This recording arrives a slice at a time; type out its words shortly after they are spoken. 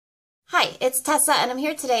Hi, it's Tessa, and I'm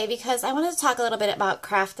here today because I wanted to talk a little bit about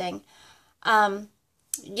crafting.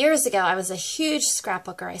 Years ago, I was a huge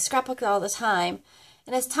scrapbooker. I scrapbooked all the time,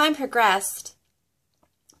 and as time progressed,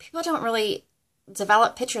 people don't really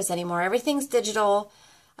develop pictures anymore. Everything's digital.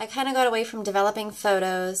 I kind of got away from developing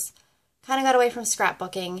photos, kind of got away from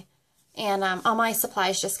scrapbooking, and all my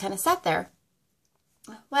supplies just kind of sat there.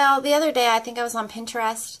 Well, the other day, I think I was on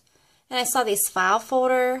Pinterest, and I saw these file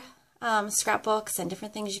folder scrapbooks and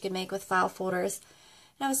different things you can make with file folders.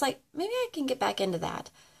 And I was like, maybe I can get back into that.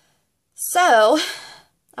 So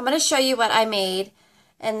I'm going to show you what I made,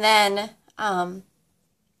 and then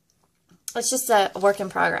it's just a work in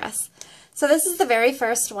progress. So this is the very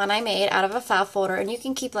first one I made out of a file folder, and you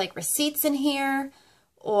can keep like receipts in here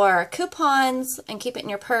or coupons and keep it in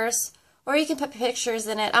your purse, or you can put pictures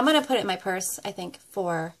in it. I'm going to put it in my purse, I think,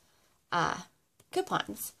 for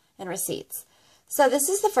coupons and receipts. So this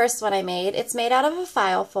is the first one I made. It's made out of a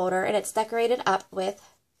file folder, and it's decorated up with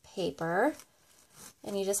paper.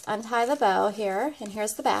 And you just untie the bow here, and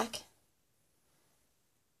here's the back.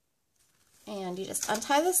 And you just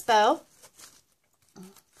untie this bow,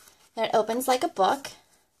 and it opens like a book.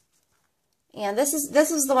 And this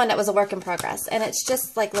is the one that was a work in progress, and it's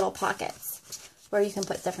just like little pockets where you can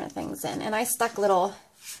put different things in. And I stuck little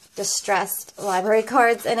distressed library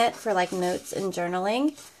cards in it for like notes and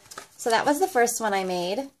journaling. So that was the first one I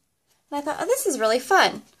made. And I thought, oh, this is really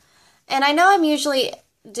fun. And I know I'm usually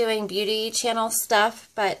doing beauty channel stuff,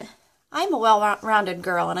 but I'm a well-rounded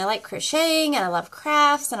girl, and I like crocheting, and I love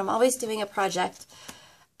crafts, and I'm always doing a project,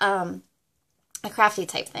 a crafty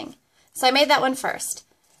type thing. So I made that one first.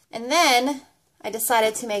 And then I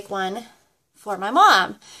decided to make one for my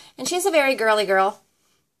mom. And she's a very girly girl.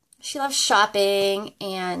 She loves shopping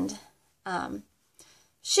and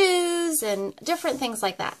shoes and different things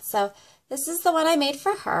like that. So this is the one I made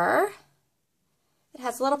for her. It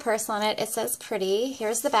has a little purse on it. It says pretty.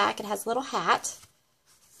 Here's the back. It has a little hat.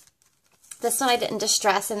 This one I didn't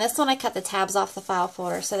distress, and this one I cut the tabs off the file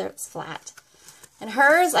folder so that it's flat. And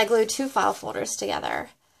hers, I glued two file folders together.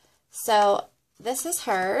 So this is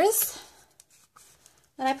hers.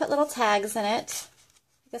 And I put little tags in it.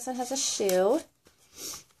 This one has a shoe.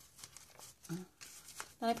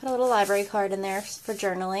 And I put a little library card in there for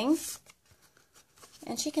journaling.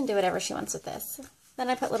 And she can do whatever she wants with this.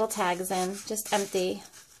 Then I put little tags in, just empty.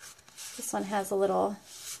 This one has a little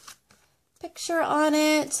picture on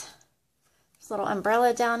it. There's a little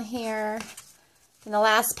umbrella down here. And the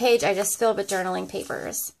last page I just filled with journaling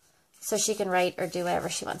papers, so she can write or do whatever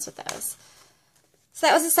she wants with those. So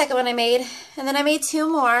that was the second one I made. And then I made two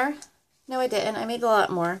more. No, I didn't. I made a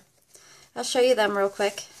lot more. I'll show you them real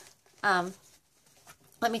quick.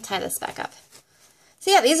 Let me tie this back up.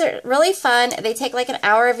 So yeah, these are really fun. They take like an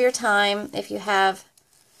hour of your time if you have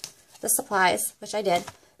the supplies, which I did.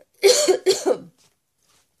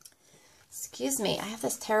 Excuse me, I have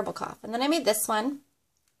this terrible cough. And then I made this one.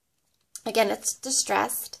 Again, it's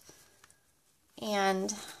distressed.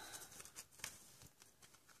 And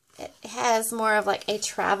it has more of like a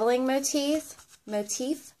traveling motif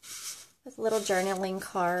with a little journaling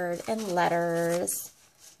card and letters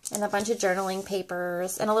and a bunch of journaling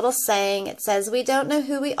papers and a little saying. It says, "We don't know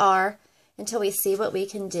who we are until we see what we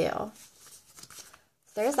can do."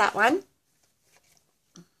 So there's that one.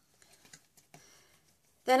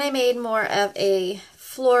 Then I made more of a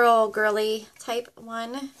floral girly type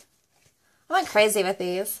one. I went crazy with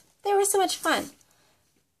these. They were so much fun.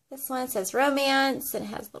 This one says romance, and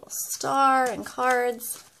it has a little star and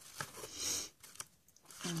cards.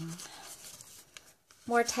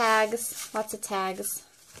 More tags, lots of tags.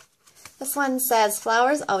 This one says,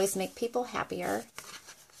 "Flowers always make people happier."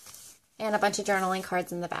 And a bunch of journaling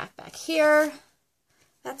cards in the back here.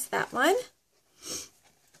 That's that one.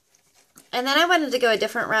 And then I wanted to go a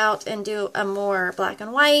different route and do a more black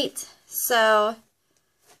and white. So I'm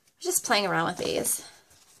just playing around with these.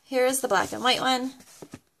 Here's the black and white one.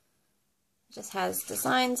 It just has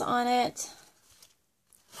designs on it.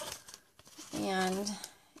 And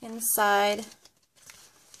inside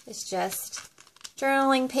is just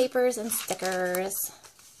journaling papers and stickers,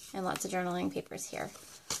 and lots of journaling papers here.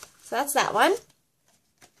 So that's that one.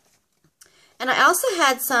 And I also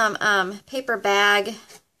had some paper bag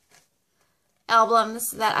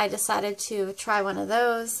albums that I decided to try one of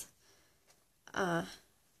those.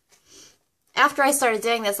 After I started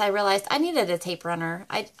doing this, I realized I needed a tape runner.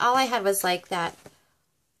 All I had was like that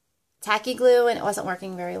tacky glue, and it wasn't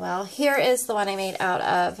working very well. Here is the one I made out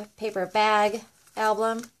of paper bag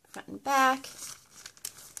album, front and back.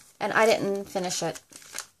 And I didn't finish it.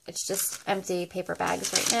 It's just empty paper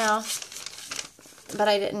bags right now. But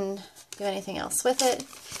I didn't do anything else with it.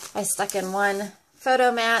 I stuck in one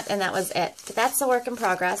photo mat, and that was it. But that's a work in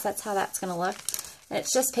progress. That's how that's going to look. And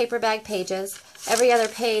it's just paper bag pages. Every other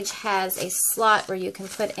page has a slot where you can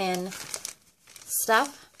put in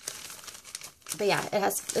stuff. But yeah,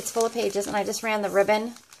 it's full of pages, and I just ran the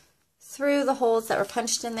ribbon through the holes that were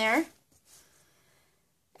punched in there.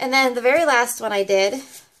 And then the very last one I did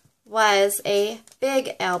was a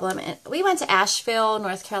big album. And we went to Asheville,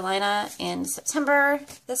 North Carolina in September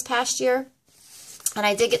this past year. And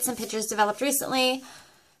I did get some pictures developed recently.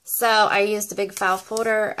 So I used a big file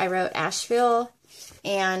folder. I wrote Asheville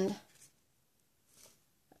and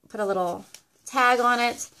put a little tag on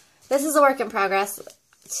it. This is a work in progress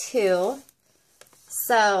too.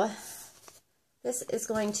 So this is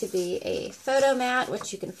going to be a photo mat,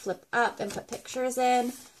 which you can flip up and put pictures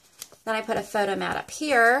in. Then I put a photo mat up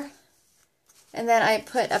here. And then I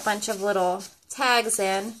put a bunch of little tags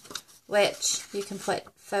in, which you can put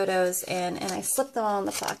photos in. And I slipped them all in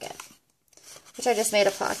the pocket, which I just made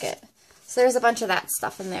a pocket. So there's a bunch of that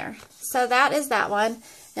stuff in there. So that is that one.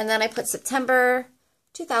 And then I put September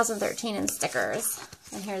 2013 in stickers.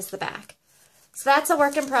 And here's the back. So that's a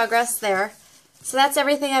work in progress there. So that's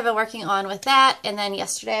everything I've been working on with that. And then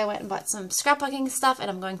yesterday I went and bought some scrapbooking stuff, and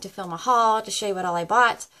I'm going to film a haul to show you what all I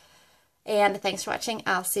bought. And thanks for watching.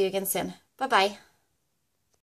 I'll see you again soon. Bye-bye.